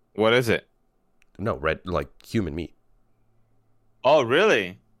 What is it? No, like human meat. Oh,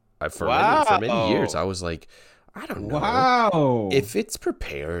 really? For many years, I was like, I don't know. Wow. If it's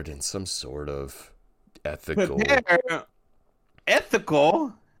prepared in some sort of ethical. Prepare.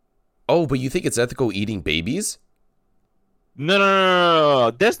 Ethical? Oh, but you think it's ethical eating babies?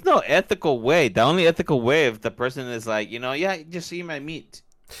 No. There's no ethical way. The only ethical way if the person is like, yeah, just eat my meat.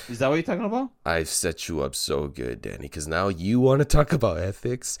 Is that what you're talking about? I've set you up so good, Danny, because now you want to talk about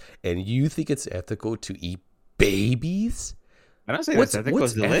ethics and you think it's ethical to eat babies? I don't say that's ethical.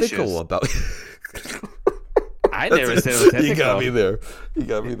 What's It's delicious. ethical about I never said it was ethical. You got me there. You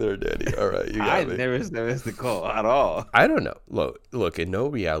got me there, Danny. All right, you got me. I never said ethical at all. I don't know. Look, in no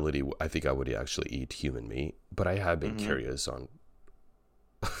reality, I think I would actually eat human meat, but I have been curious on.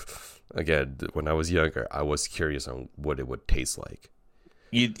 Again, when I was younger, I was curious on what it would taste like.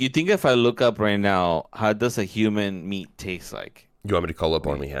 You think if I look up right now, how does a human meat taste like? You want me to call up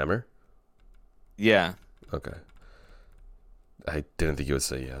Army Hammer? Yeah. Okay. I didn't think you would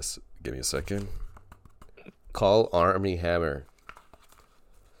say yes. Give me a second. Call Army Hammer.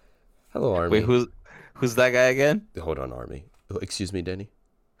 Hello, Army. Wait, who's that guy again? Hold on, Army. Excuse me, Danny.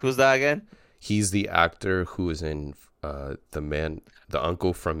 Who's that again? He's the actor who is in the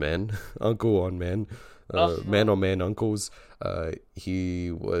uncle from Men, Uncle on Men, Man on Man Uncles.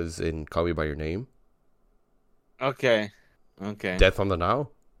 He was in Call Me by Your Name. Okay. Death on the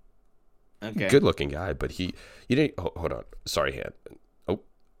Nile. Okay. Good looking guy, but you didn't. Hold on. Sorry, Han. Oh,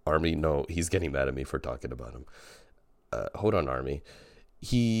 Army. No, he's getting mad at me for talking about him. Hold on, Army.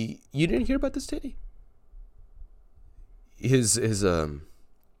 You didn't hear about this, Teddy? His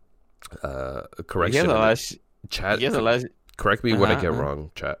correction. Chat. Correct me when I get wrong,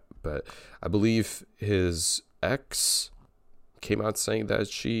 chat. But I believe his ex came out saying that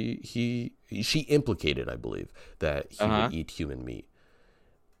she implicated, I believe, that he would eat human meat.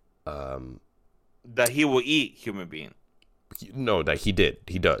 That he will eat human being. No, that he did.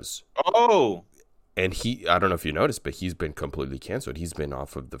 He does. Oh. And I don't know if you noticed, but he's been completely canceled. He's been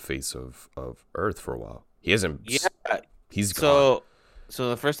off of the face of Earth for a while. He hasn't. Yeah. He's gone. So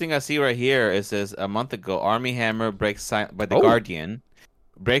the first thing I see right here, it says a month ago, Army Hammer breaks by the Guardian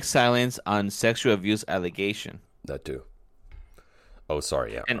breaks silence on sexual abuse allegation. That too. Oh,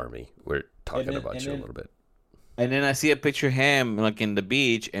 sorry, yeah, Army. We're talking about you a little bit. And then I see a picture of him like in the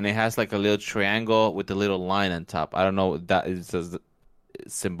beach, and it has like a little triangle with a little line on top. I don't know what that is.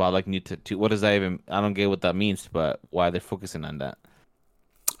 Symbolic new tattoo. What does that even? I don't get what that means, but why they're focusing on that?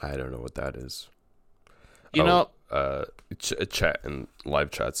 I don't know what that is. Chat and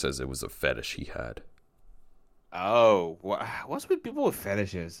live chat says it was a fetish he had. Oh, what's with people with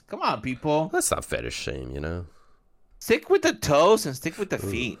fetishes? Come on, people. That's not fetish shame, Stick with the toes and stick with the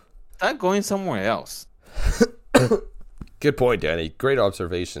feet. Stop going somewhere else. Good point, Danny. Great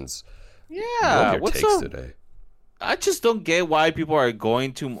observations. Yeah, Love your takes today. I just don't get why people are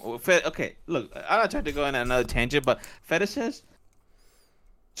going to. Okay, look, I'm not trying to go on another tangent, but fetishes.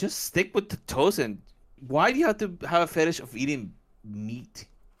 Just stick with the toes, and why do you have to have a fetish of eating meat?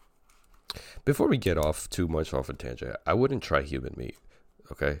 Before we get off too much off a tangent, I wouldn't try human meat.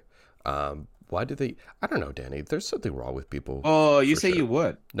 Okay, why do they? I don't know, Danny. There's something wrong with people. Oh, you say you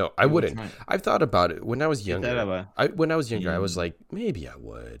would? No, I wouldn't. I've thought about it when I was younger. I was like, maybe I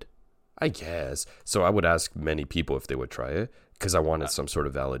would. I guess. So I would ask many people if they would try it because I wanted some sort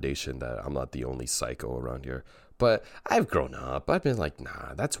of validation that I'm not the only psycho around here. But I've grown up. I've been like,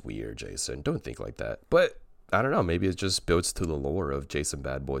 nah, that's weird, Jason. Don't think like that. But I don't know. Maybe it just builds to the lore of Jason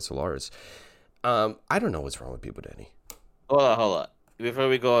Bad Boy Solaris. I don't know what's wrong with people, Danny. Hold on. Before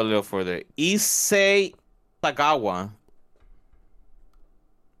we go a little further, Issei Tagawa.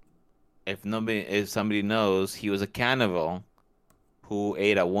 If somebody knows, he was a cannibal who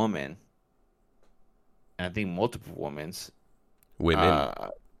ate a woman. I think multiple women.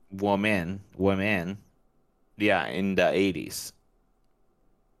 Women. Yeah, in the 80s.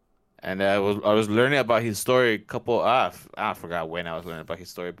 And I was learning about his story I forgot when I was learning about his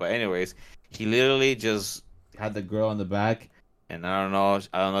story, but anyways, he literally just had the girl on the back, and I don't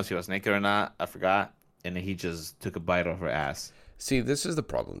know if she was naked or not. I forgot. And then he just took a bite of her ass. See, this is the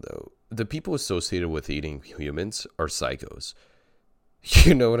problem though. The people associated with eating humans are psychos.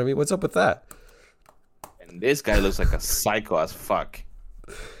 You know what I mean? What's up with that? And this guy looks like a psycho as fuck.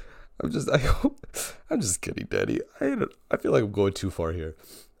 I'm just kidding, Daddy. I feel like I'm going too far here.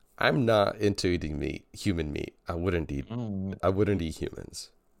 I'm not into eating human meat. I wouldn't eat humans.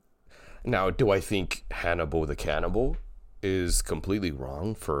 Now, do I think Hannibal the Cannibal is completely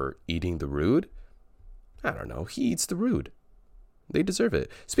wrong for eating the rude? I don't know. He eats the rude. They deserve it.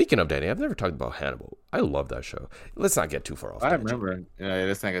 Speaking of Danny, I've never talked about Hannibal. I love that show. Let's not get too far off. I remember.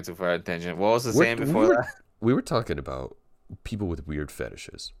 Let's not get too far attention. What was the saying before that? We were talking about people with weird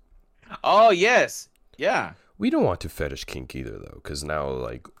fetishes. Oh, yes. Yeah. We don't want to fetish kink either, though, because now,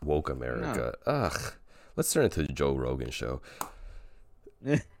 like, woke America. Ugh. Let's turn it to the Joe Rogan show.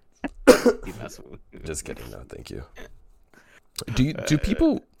 Just kidding. No, thank you. Do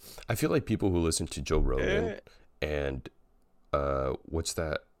people? I feel like people who listen to Joe Rogan and what's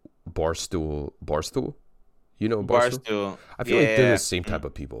that? Barstool. You know Barstool? I feel like they're the same type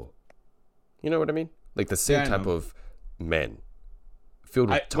of people. You know what I mean? Like the same type of men filled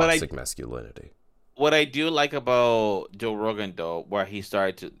with toxic masculinity. What I do like about Joe Rogan, though, where he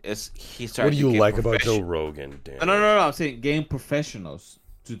started to. What do you like about Joe Rogan, Dan? No. I'm saying getting professionals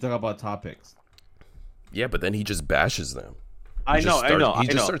to talk about topics. Yeah, but then he just bashes them. He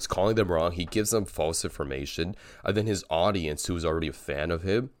just starts calling them wrong. He gives them false information, and then his audience, who's already a fan of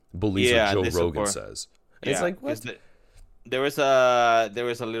him, believes what Joe Rogan says. And it's like, what? There was a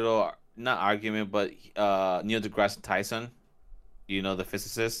little not argument, but Neil deGrasse Tyson, you know, the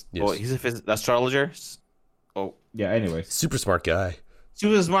physicist. Yes. Oh, he's astrologer. Oh, yeah. Anyway, super smart guy.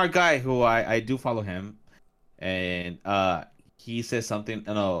 Who I do follow him, and he says something.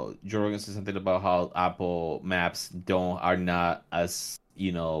 Joe Rogan says something about how Apple Maps are not as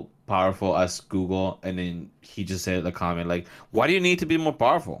powerful as Google, and then he just said the comment like, "Why do you need to be more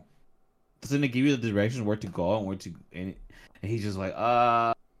powerful? Doesn't it give you the direction where to go and where to?" And he's just like,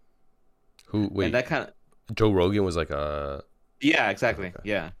 Who? Wait, and that kind of Joe Rogan was like, Yeah, exactly.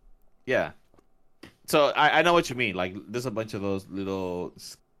 Okay. Yeah. So I know what you mean. Like, there's a bunch of those little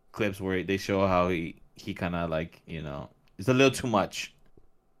clips where they show how he kind of like, it's a little too much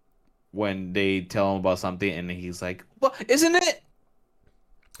when they tell him about something and he's like, "Well, isn't it?"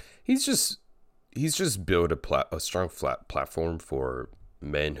 He's just built a strong flat platform for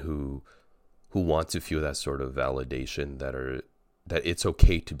men who want to feel that sort of validation that it's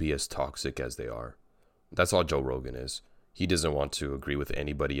okay to be as toxic as they are. That's all Joe Rogan is. He doesn't want to agree with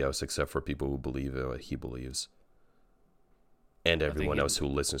anybody else except for people who believe in what he believes. And everyone else who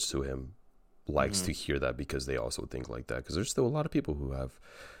listens to him likes to hear that because they also think like that. Because there's still a lot of people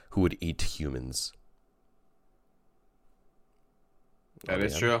who would eat humans. That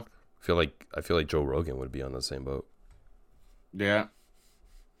is true. I feel like Joe Rogan would be on the same boat. Yeah,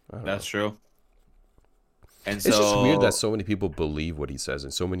 that's true. And it's just weird that so many people believe what he says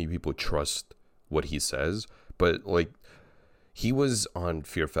and so many people trust what he says. But like, he was on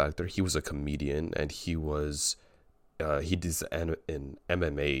Fear Factor. He was a comedian, and he did an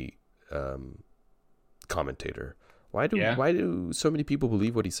MMA commentator. Why do so many people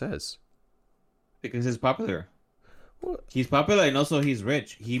believe what he says? Because he's popular. What? He's popular, and also he's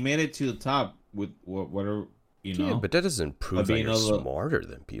rich. He made it to the top with whatever, Yeah, but that doesn't prove that you're smarter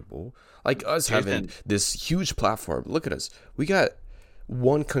than people. Like us having this huge platform. Look at us. We got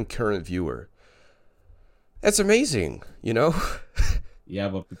one concurrent viewer. That's amazing, Yeah,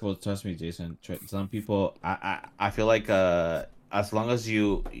 but people, trust me, Jason. Some people, I feel like as long as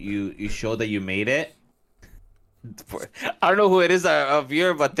you show that you made it. I don't know who it is, a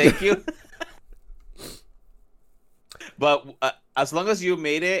viewer, but thank you. But as long as you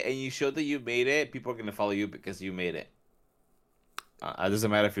made it and you show that you made it, people are gonna follow you because you made it. It doesn't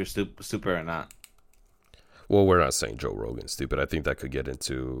matter if you're stupid or not. Well, we're not saying Joe Rogan's stupid. I think that could get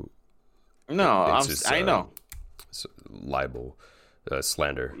into. No, I know. Libel,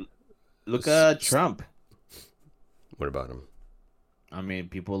 slander. Look at Trump. What about him? I mean,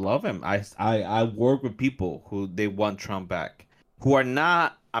 people love him. I work with people who they want Trump back, who are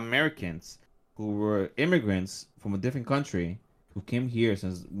not Americans, who were immigrants from a different country, who came here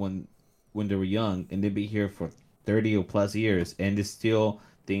since when they were young, and they've been here for 30 or plus years, and they still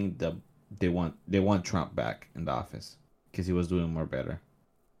think that they want Trump back in the office because he was doing more better.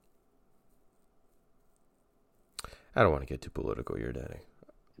 I don't want to get too political here, Danny.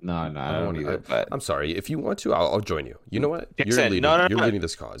 No, I don't want either. But I'm sorry. If you want to, I'll join you. You know what? You're leading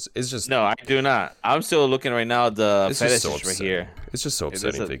this cause. It's just no, I do not. I'm still looking right now at the fetishes right here. It's just so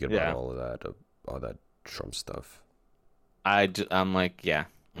upsetting thinking about all that Trump stuff. I'm like, yeah.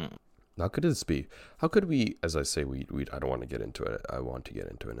 How could this be? How could we? As I say, I don't want to get into it. I want to get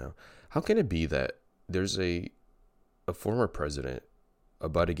into it now. How can it be that there's a former president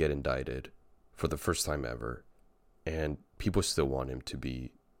about to get indicted for the first time ever, and people still want him to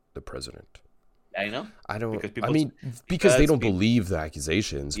be the president? I know. Because they don't believe the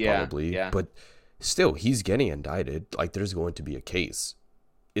accusations, probably. Yeah. But still, he's getting indicted. Like, there's going to be a case.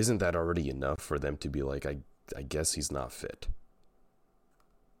 Isn't that already enough for them to be like, I guess he's not fit?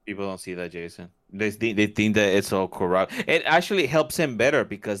 People don't see that, Jason. They think that it's all corrupt. It actually helps him better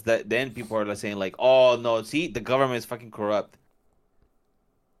because then people are saying like, oh no, see, the government is fucking corrupt.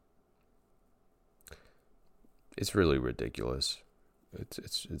 It's really ridiculous.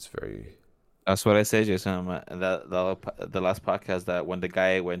 It's very. That's what I said, Jason. The last podcast that when the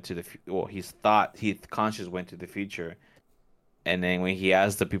guy went to he conscious went to the future, and then when he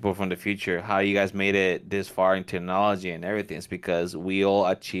asked the people from the future how you guys made it this far in technology and everything, it's because we all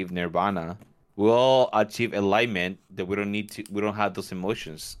achieved nirvana. We all achieve enlightenment that we don't have those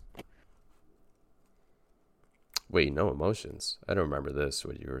emotions. Wait, no emotions. I don't remember this.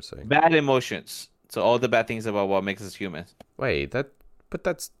 What you were saying? Bad emotions. So all the bad things about what makes us human. Wait, but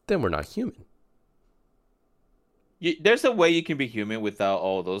that's then we're not human. There's a way you can be human without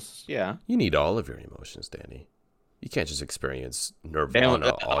all those. Yeah. You need all of your emotions, Danny. You can't just experience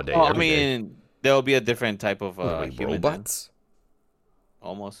nirvana all day. I mean, there'll be a different type of human. Robots. Then.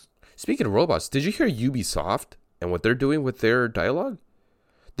 Almost. Speaking of robots, did you hear Ubisoft and what they're doing with their dialogue?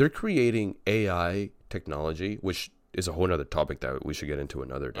 They're creating AI technology, which is a whole other topic that we should get into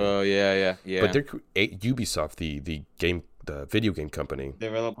another day. Oh yeah. But they're Ubisoft, the video game company,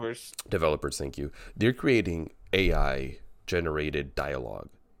 developers. Thank you. They're creating AI generated dialogue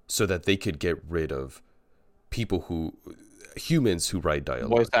so that they could get rid of humans who write dialogue.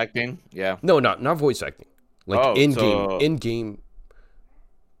 Voice acting, yeah. No, not voice acting. Like in-game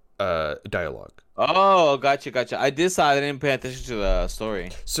dialogue. Oh, gotcha. I didn't pay attention to the story.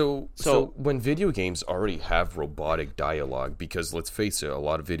 So when video games already have robotic dialogue, because let's face it, a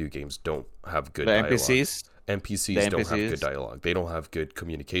lot of video games don't have good dialogue. NPCs don't have good dialogue. They don't have good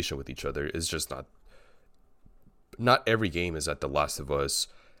communication with each other. It's just not every game is at the Last of Us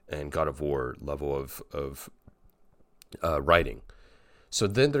and God of War level of writing. So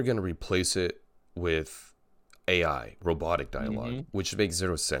then they're going to replace it with AI, robotic dialogue, which makes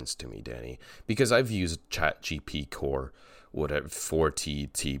zero sense to me, Danny, because I've used ChatGPT Core, whatever,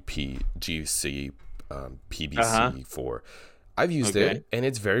 4T, GC, PBC 4. I've used it, and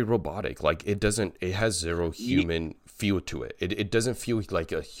it's very robotic. Like, it has zero human feel to it. It doesn't feel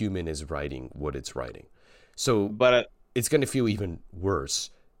like a human is writing what it's writing. So, but it's going to feel even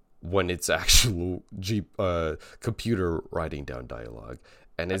worse when it's actual computer writing down dialogue.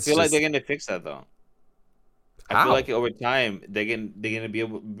 And it's I feel like they're going to fix that, though. I feel like over time we're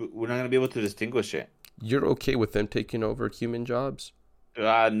not gonna be able to distinguish it. You're okay with them taking over human jobs?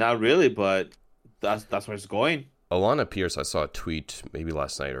 Not really, but that's where it's going. Alana Pierce, I saw a tweet maybe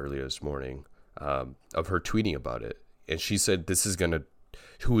last night, earlier this morning, of her tweeting about it, and she said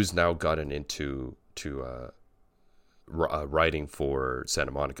who has now gotten into writing for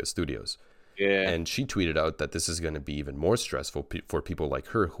Santa Monica Studios. Yeah. And she tweeted out that this is going to be even more stressful for people like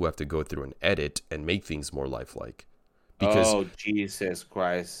her who have to go through and edit and make things more lifelike. Oh, Jesus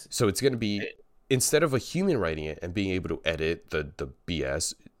Christ. So it's going to be, instead of a human writing it and being able to edit the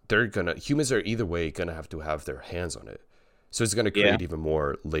BS, humans are either way going to have their hands on it. So it's going to create even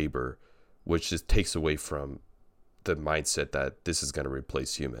more labor, which just takes away from the mindset that this is going to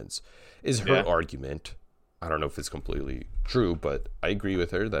replace humans, is her argument. I don't know if it's completely true, but I agree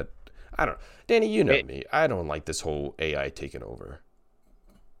with her that, I don't know. Danny, you know me. I don't like this whole AI taking over.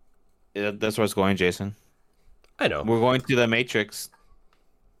 Yeah, that's where it's going, Jason. I know. We're going to the Matrix.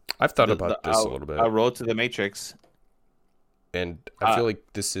 I've thought about this a little bit. I road to the Matrix. And I feel like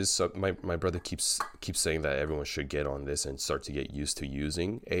this is my brother keeps saying that everyone should get on this and start to get used to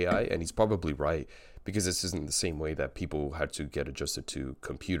using AI, and he's probably right, because this isn't the same way that people had to get adjusted to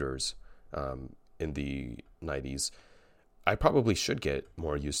computers in the 90s. I probably should get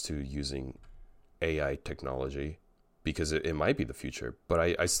more used to using AI technology, because it might be the future, but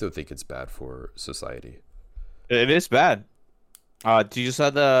I still think it's bad for society. It is bad. Did you saw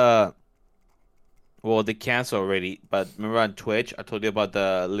they canceled already, but remember on Twitch, I told you about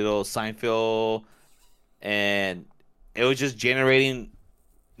the little Seinfeld, and it was just generating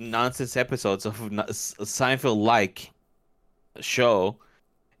nonsense episodes of Seinfeld-like show,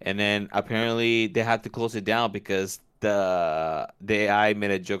 and then apparently they had to close it down because the AI made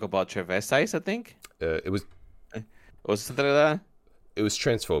a joke about travestites, I think. It was something like that. It was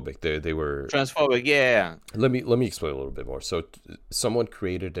transphobic. They were transphobic. Yeah. Let me explain a little bit more. So someone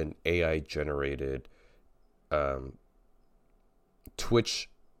created an AI generated Twitch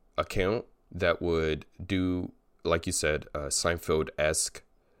account that would do, like you said, Seinfeld-esque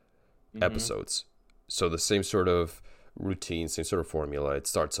episodes. So the same sort of routine, same sort of formula. It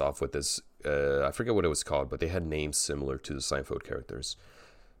starts off with this, I forget what it was called, but they had names similar to the Seinfeld characters.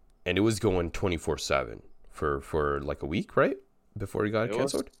 And it was going 24/7 for like a week, right? Before it got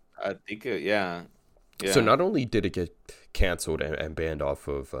canceled? I think, yeah. So not only did it get canceled and banned off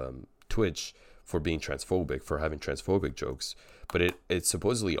of Twitch for being transphobic, for having transphobic jokes, but it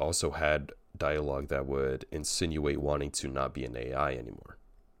supposedly also had dialogue that would insinuate wanting to not be an AI anymore.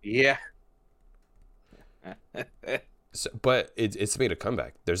 Yeah. So, but it's made a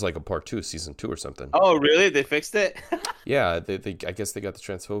comeback. There's like a part 2, season 2 or something. Oh, really? They fixed it? Yeah, they I guess they got the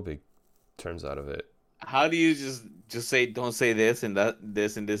transphobic terms out of it. How do you just say don't say this and that,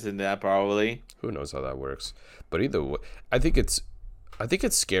 this and this and that? Probably. Who knows how that works? But either way, I think it's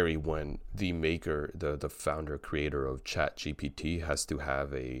scary when the maker, the founder creator of ChatGPT has to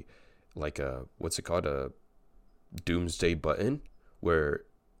have a what's it called, a doomsday button where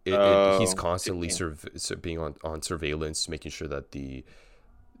he's constantly being on surveillance, making sure that the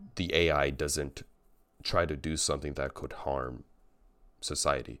AI doesn't try to do something that could harm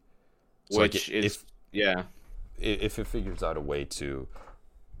society. So Which is if it figures out a way to,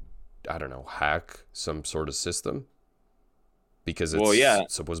 I don't know, hack some sort of system, because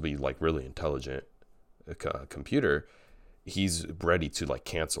it's supposed to be like really intelligent computer, he's ready to like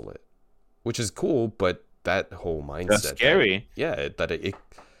cancel it, which is cool. But that whole mindset, that's scary. That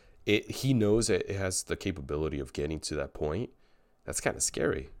he knows it has the capability of getting to that point. That's kind of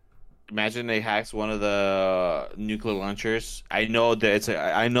scary. Imagine they hacks one of the nuclear launchers. I know that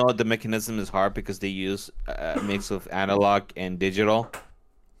I know the mechanism is hard because they use a mix of analog and digital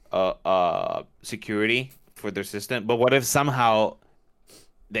security for their system. But what if somehow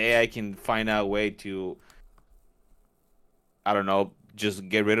the AI can find out a way to, I don't know, just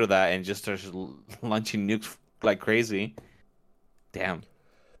get rid of that and just start launching nukes like crazy? Damn.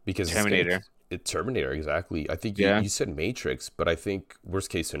 Because Terminator. Terminator, exactly. I think you said Matrix, but I think worst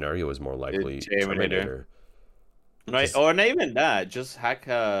case scenario is more likely Terminator. Right, or not even that. Just hack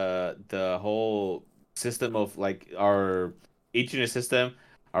the whole system of like our internet system,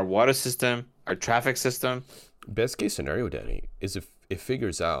 our water system, our traffic system. Best case scenario, Danny, is if it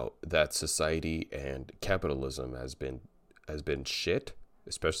figures out that society and capitalism has been shit,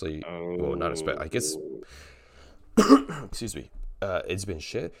 especially not especially, I guess. Excuse me. It's been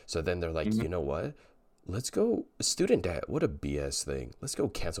shit. So then they're like, you know what? Let's go student debt. What a BS thing. Let's go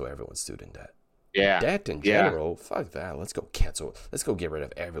cancel everyone's student debt. Yeah. Debt in general, fuck that. Let's go cancel. Let's go get rid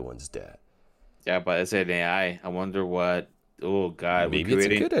of everyone's debt. Yeah, but it's an AI. I wonder what. Oh God, maybe it's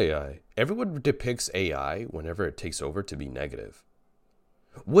a good AI. Everyone depicts AI whenever it takes over to be negative.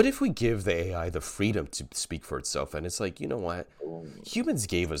 What if we give the AI the freedom to speak for itself, and it's like, you know what? Humans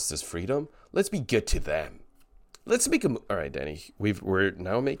gave us this freedom. Let's be good to them. Let's make all right, Danny. We're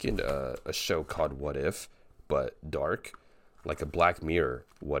now making a show called What If, but dark, like a Black Mirror.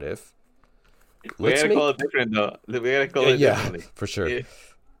 What if? We gotta call it different though. We gotta call it differently. For sure.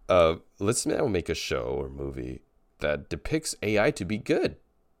 Yeah. Let's now make a show or movie that depicts AI to be good.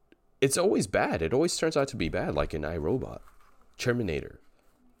 It's always bad. It always turns out to be bad, like in iRobot, Terminator.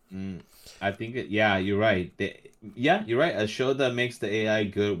 I think you're right. You're right. A show that makes the AI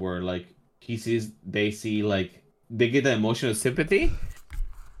good, where like they see like. They get the emotional sympathy.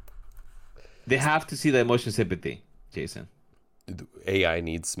 They have to see the emotional sympathy, Jason. AI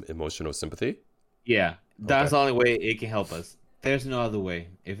needs emotional sympathy? Yeah. That's the only way it can help us. There's no other way.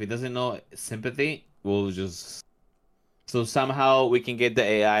 If it doesn't know sympathy, we'll just... So somehow we can get the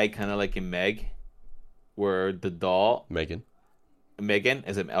AI kind of like in Meg, where the doll... Megan?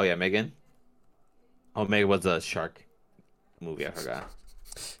 Is it... Oh, yeah, Megan. Oh, Megan was a shark movie. I forgot.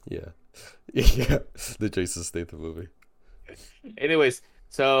 Yeah. Yeah, the Jason Statham movie. Anyways,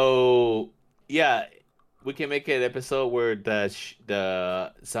 so yeah, we can make an episode where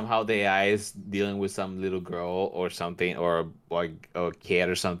the somehow the AI is dealing with some little girl or something, or like a kid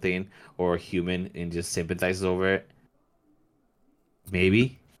or something, or a human, and just sympathizes over it.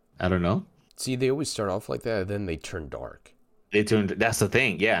 Maybe, I don't know. See, they always start off like that, and then they turn dark. That's the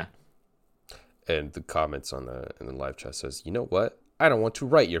thing, yeah. And the comments in the live chat says, you know what? I don't want to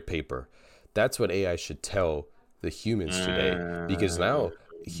write your paper. That's what AI should tell the humans today, because now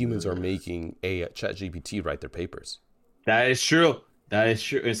humans are making ChatGPT write their papers. That is true. And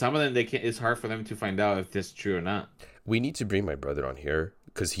some of them, it's hard for them to find out if this is true or not. We need to bring my brother on here,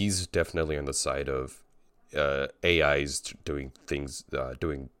 because he's definitely on the side of AIs doing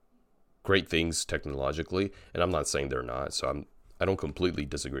great things technologically, and I'm not saying they're not. So I don't completely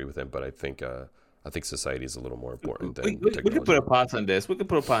disagree with him, but I think society is a little more important than technology. We could put a pause on this. We could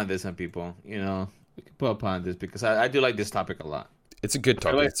put a pause on this on people. You know, we could put a pause on this because I do like this topic a lot. It's a good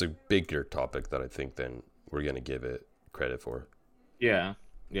topic. It's a bigger topic that I think than we're gonna give it credit for. Yeah.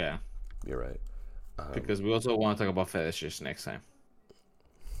 You're right. Because we also want to talk about fetishes next time.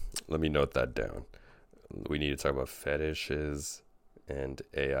 Let me note that down. We need to talk about fetishes and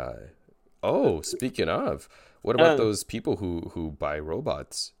AI. Oh, speaking of, what about those people who buy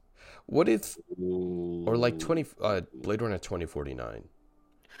robots? What if, or like Blade Runner 2049?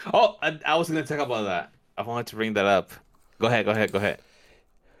 Oh, I was going to talk about that. I wanted to bring that up. Go ahead.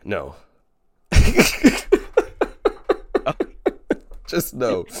 No. Just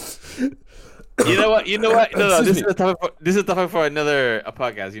know. You know what? No. Excuse This is a topic. This is a topic for another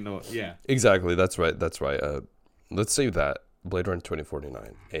podcast. You know what? Yeah. Exactly. That's right. Let's save that. Blade Runner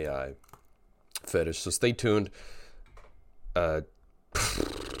 2049 AI fetish. So stay tuned. Because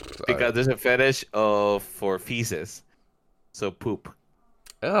there's a fetish for feces, so poop.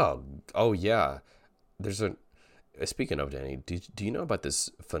 Oh yeah. There's a. Speaking of Danny, do you know about this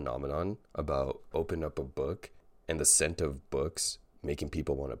phenomenon about opening up a book and the scent of books making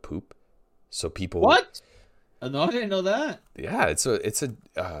people want to poop? So people. What? No, I didn't know that. Yeah, it's a.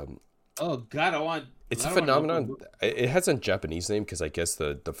 Oh God, I want. It's I a don't want phenomenon. It has a Japanese name because I guess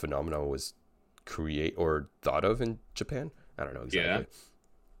the phenomenon was create or thought of in Japan. I don't know exactly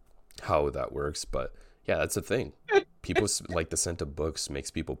how that works, but yeah, that's a thing. People like the scent of books makes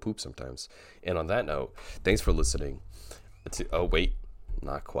people poop sometimes. And on that note, thanks for listening. Oh wait,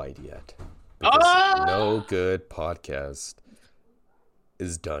 not quite yet. Because no good podcast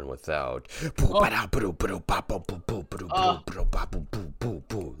is done without. Look at him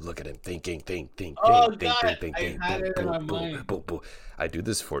think. Oh God, I had it in my mind. I do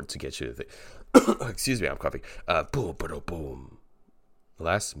this to get you to think. Excuse me, I'm coughing. Boom.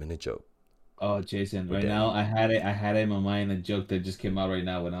 Last minute joke. Oh, Jason, right now I had it in my mind, a joke that just came out right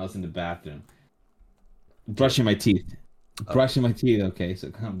now when I was in the bathroom. Brushing my teeth. Okay,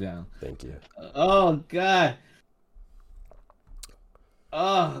 so calm down. Thank you. Oh God.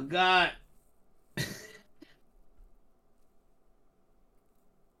 Oh God.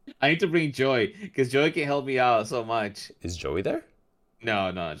 I need to bring Joy because Joy can help me out so much. Is Joey there?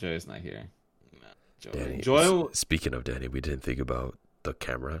 No, Joy's not here. No, Danny, Joy. Speaking of Danny, we didn't think about the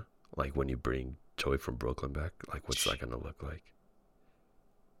camera. Like when you bring Joey from Brooklyn back, like what's that gonna look like?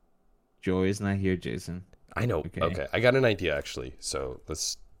 Joy is not here, Jason. I know. Okay. I got an idea actually. So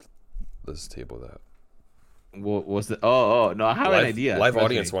let's table that. What's the? Oh no, I have an idea. Live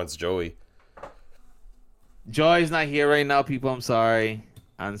audience wants Joey. Joy's not here right now, people. I'm sorry.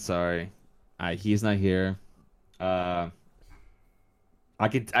 He's not here. I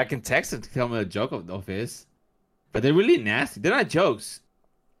can text him to tell him a joke of his, but they're really nasty. They're not jokes.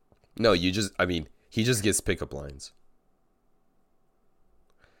 No, he just gets pickup lines.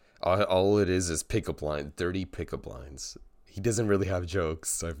 All it is pickup line, 30 pickup lines. He doesn't really have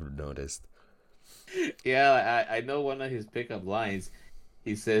jokes, I've noticed. Yeah, I know one of his pickup lines.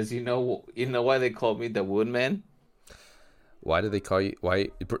 He says, "You know why they call me the Woodman? Why do they call you? Why,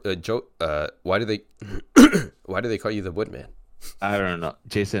 Joe? Why do they? Why do they call you the Woodman?" I don't know,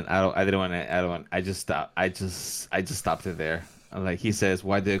 Jason. I just stopped. I just stopped it there. I'm like, he says,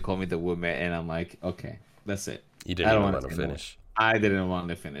 "Why do they call me the Woodman?" And I'm like, okay, that's it. You didn't even want to finish. I didn't want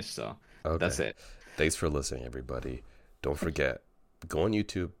to finish, so okay. That's it. Thanks for listening, everybody. Don't forget, go on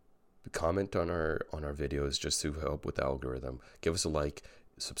YouTube, comment on our videos just to help with the algorithm. Give us a like,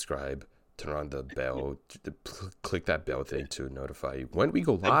 subscribe, turn on the bell, click that bell thing to notify you when we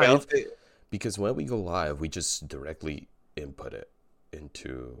go live. Because when we go live, we just directly input it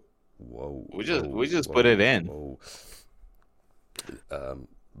into. We just put it in.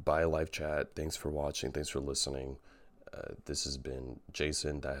 Bye, live chat. Thanks for watching. Thanks for listening. This has been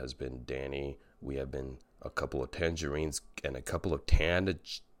Jason. That has been Danny. We have been a couple of tangerines and a couple of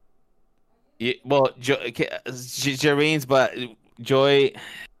tangerines, but Joy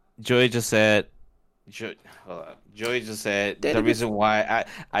just said. Joy just said the reason why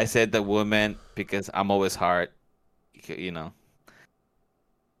I said the woman because I'm always hard, you know.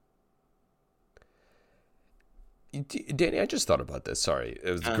 Danny, I just thought about this. Sorry,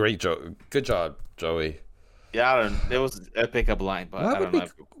 it was a great joke. Good job, Joey. Yeah, there was a pickup line, but I don't know.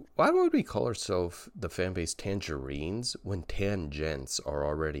 Why would we call ourselves the fan base tangerines when tangents are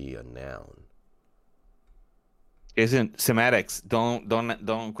already a noun? Isn't semantics? Don't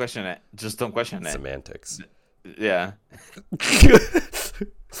question it. Just don't question it. Semantics. Yeah.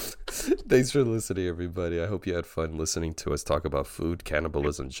 Thanks for listening, everybody. I hope you had fun listening to us talk about food,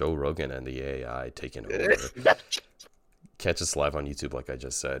 cannibalism, Joe Rogan, and the AI taking over. Catch us live on YouTube, like I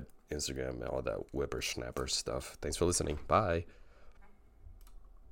just said, Instagram, and all that whippersnapper stuff. Thanks for listening. Bye.